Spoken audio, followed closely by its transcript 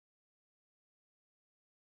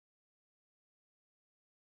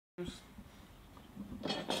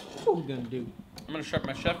What we gonna do? I'm gonna sharpen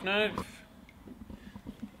my chef knife.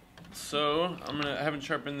 So I haven't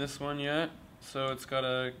sharpened this one yet. So it's got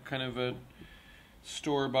a kind of a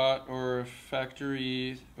store-bought or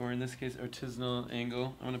factory, or in this case artisanal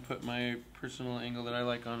angle. I'm gonna put my personal angle that I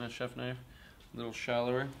like on a chef knife, a little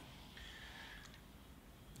shallower.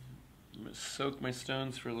 I'm gonna soak my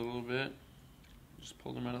stones for a little bit. Just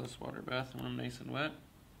pull them out of this water bath when I'm nice and wet.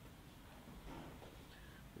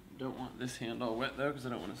 Don't want this hand all wet though, because I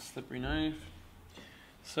don't want a slippery knife.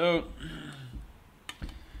 So,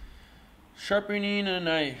 sharpening a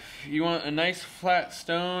knife. You want a nice flat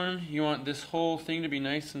stone. You want this whole thing to be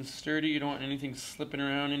nice and sturdy. You don't want anything slipping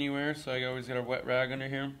around anywhere, so I always got a wet rag under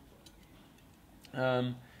here.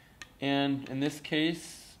 And in this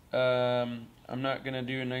case, I'm not gonna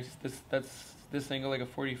do a nice, this angle like a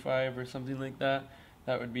 45 or something like that.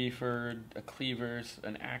 That would be for a cleaver,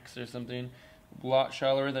 an axe or something. A lot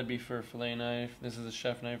shallower, that'd be for a fillet knife. This is a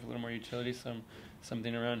chef knife, a little more utility,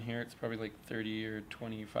 something around here. It's probably like 30 or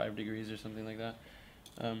 25 degrees or something like that.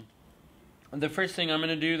 The first thing I'm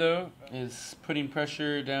gonna do though is putting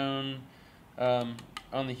pressure down on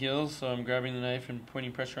the heels. So I'm grabbing the knife and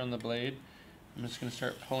putting pressure on the blade. I'm just gonna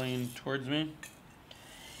start pulling towards me.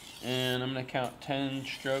 And I'm gonna count 10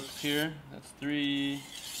 strokes here. That's 3,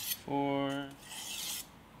 4,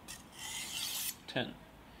 10.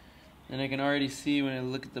 And I can already see when I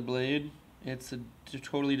look at the blade, it's a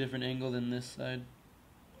totally different angle than this side.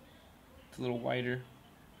 It's a little wider,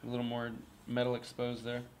 a little more metal exposed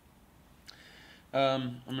there.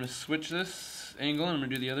 I'm going to switch this angle and I'm going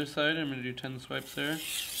to do the other side. I'm going to do 10 swipes there. I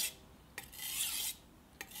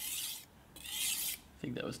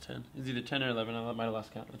think that was 10. It's either 10 or 11. I might have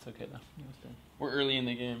lost count. It's okay though. We're early in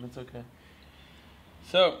the game. It's okay.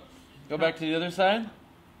 So, go back to the other side.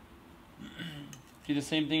 Do the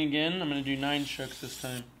same thing again. I'm going to do 9 strokes this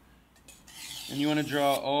time. And you want to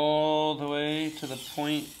draw all the way to the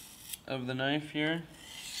point of the knife here.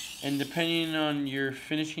 And depending on your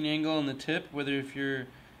finishing angle and the tip, whether if you're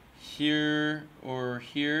here or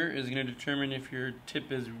here, is going to determine if your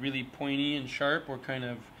tip is really pointy and sharp or kind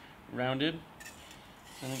of rounded.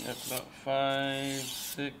 I think that's about 5,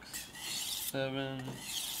 6, 7,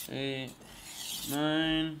 8,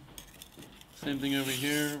 9. Same thing over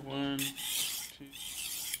here. 1, 2.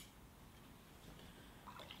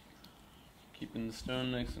 Keeping the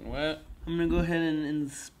stone nice and wet. I'm going to go ahead and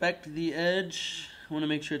inspect the edge. I want to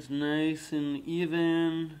make sure it's nice and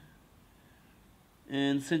even.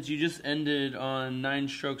 And since you just ended on 9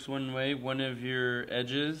 strokes one way, one of your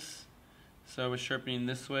edges, so I was sharpening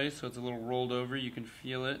this way, so it's a little rolled over. You can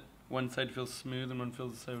feel it. One side feels smooth and one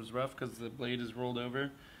side was rough because the blade is rolled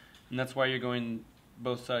over. And that's why you're going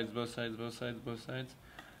both sides, both sides, both sides, both sides.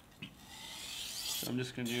 So I'm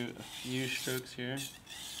just going to do a few strokes here.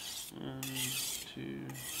 1, 2,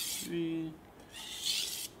 3.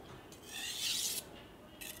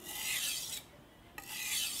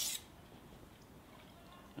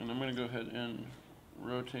 And I'm going to go ahead and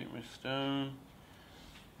rotate my stone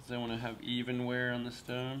because I want to have even wear on the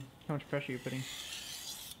stone. How much pressure are you putting?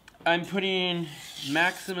 I'm putting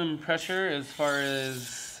maximum pressure as far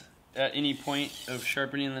as at any point of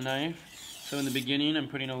sharpening the knife. So in the beginning I'm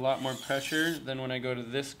putting a lot more pressure than when I go to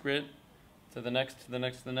this grit. To the next, to the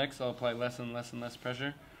next, to the next, I'll apply less and less and less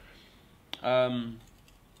pressure.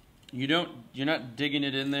 You're not digging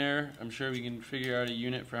it in there. I'm sure we can figure out a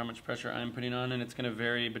unit for how much pressure I'm putting on, and it's going to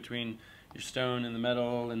vary between your stone and the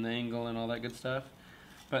metal and the angle and all that good stuff.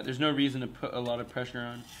 But there's no reason to put a lot of pressure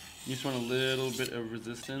on. You just want a little bit of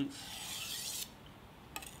resistance.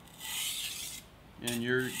 And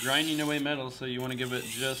you're grinding away metal, so you want to give it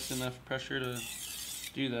just enough pressure to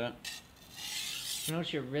do that. You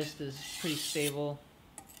notice your wrist is pretty stable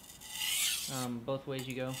both ways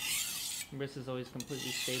you go. Your wrist is always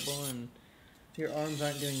completely stable and your arms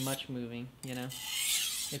aren't doing much moving, you know.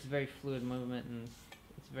 It's very fluid movement and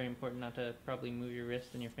it's very important not to probably move your wrist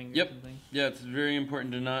and your fingers and things. Yeah, it's very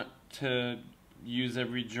important to not to use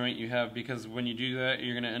every joint you have, because when you do that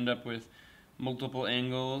you're going to end up with multiple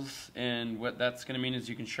angles, and what that's going to mean is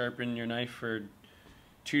you can sharpen your knife for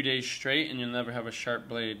 2 days straight and you'll never have a sharp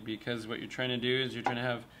blade, because what you're trying to do is you're trying to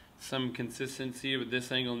have some consistency with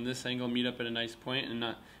this angle and this angle meet up at a nice point, and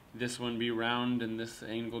not this one be round and this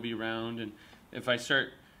angle be round. And if I start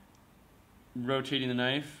rotating the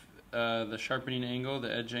knife, the sharpening angle,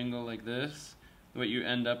 the edge angle like this, what you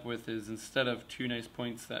end up with is, instead of 2 nice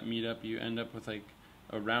points that meet up, you end up with like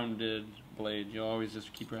a rounded blade. You'll always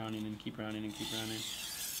just keep rounding and keep rounding and keep rounding.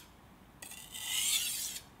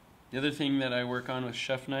 The other thing that I work on with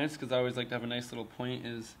chef knives, because I always like to have a nice little point,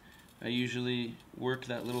 is I usually work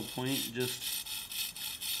that little point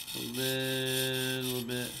just a little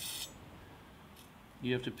bit.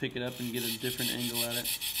 You have to pick it up and get a different angle at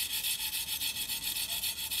it.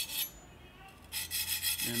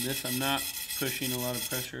 And this, I'm not pushing a lot of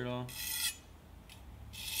pressure at all.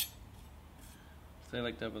 So I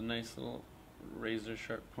like to have a nice little razor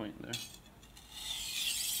sharp point there.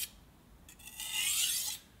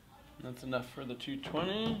 That's enough for the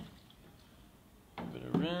 220. A bit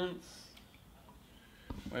of rinse.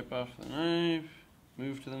 Wipe off the knife.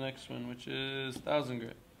 Move to the next one, which is 1000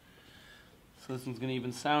 grit. So this one's going to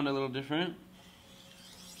even sound a little different.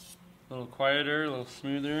 A little quieter, a little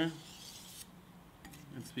smoother.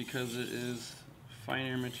 It's because it is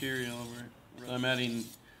finer material. So I'm adding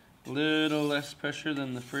a little less pressure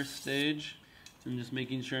than the first stage. I'm just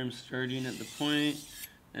making sure I'm starting at the point,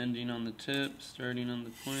 ending on the tip, starting on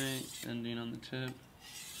the point, ending on the tip.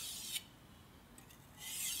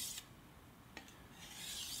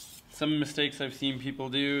 Some mistakes I've seen people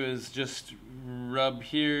do is just rub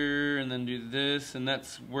here and then do this, and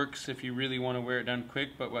that works if you really want to wear it down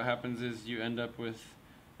quick, but what happens is you end up with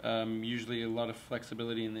usually a lot of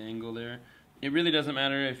flexibility in the angle there. It really doesn't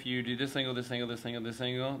matter if you do this angle, this angle, this angle, this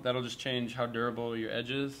angle. That'll just change how durable your edge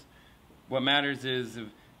is. What matters is if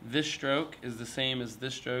this stroke is the same as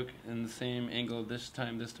this stroke and the same angle this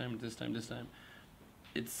time, this time, this time, this time.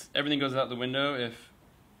 Everything goes out the window if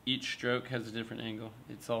each stroke has a different angle.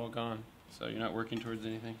 It's all gone, so you're not working towards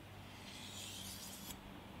anything.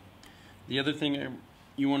 The other thing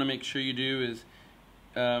you want to make sure you do is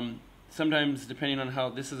sometimes, depending on how,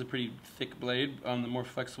 this is a pretty thick blade, on the more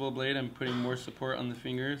flexible blade I'm putting more support on the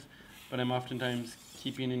fingers, but I'm oftentimes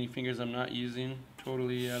keeping any fingers I'm not using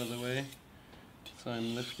totally out of the way. So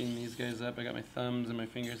I'm lifting these guys up. I got my thumbs and my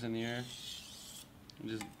fingers in the air. I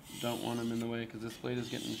just don't want them in the way because this blade is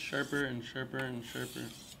getting sharper and sharper and sharper.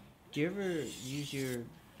 Do you ever use your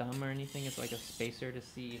thumb or anything as like a spacer to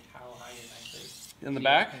see how high your knife is? In the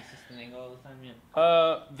back? Consistent angle all the time,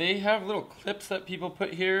 yeah. They have little clips that people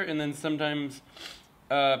put here, and then sometimes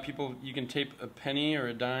you can tape a penny or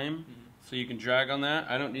a dime, so you can drag on that.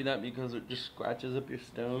 I don't do that because it just scratches up your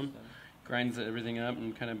stone, grinds everything up,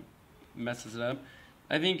 and kind of messes it up.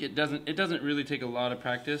 I think it doesn't really take a lot of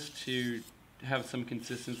practice to have some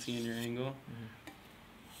consistency in your angle.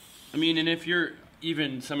 I mean, and if you're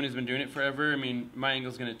even somebody who's been doing it forever, I mean, my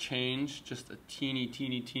angle's going to change just a teeny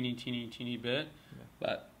bit. Yeah.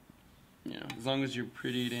 But, you know, as long as you're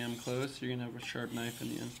pretty damn close, you're going to have a sharp knife in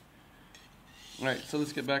the end. Alright, so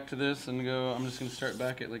let's get back to this and go. I'm just going to start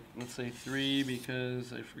back at, like, let's say 3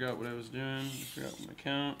 because I forgot what I was doing. I forgot my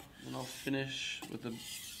count. And I'll finish with a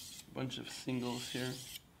bunch of singles here.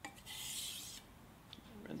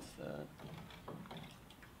 Rinse that.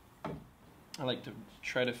 I like to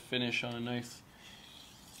try to finish on a nice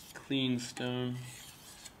clean stone.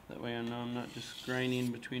 That way I know I'm not just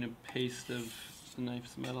grinding between a paste of the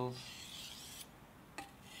knife's metals.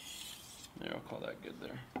 There, I'll call that good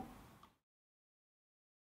there.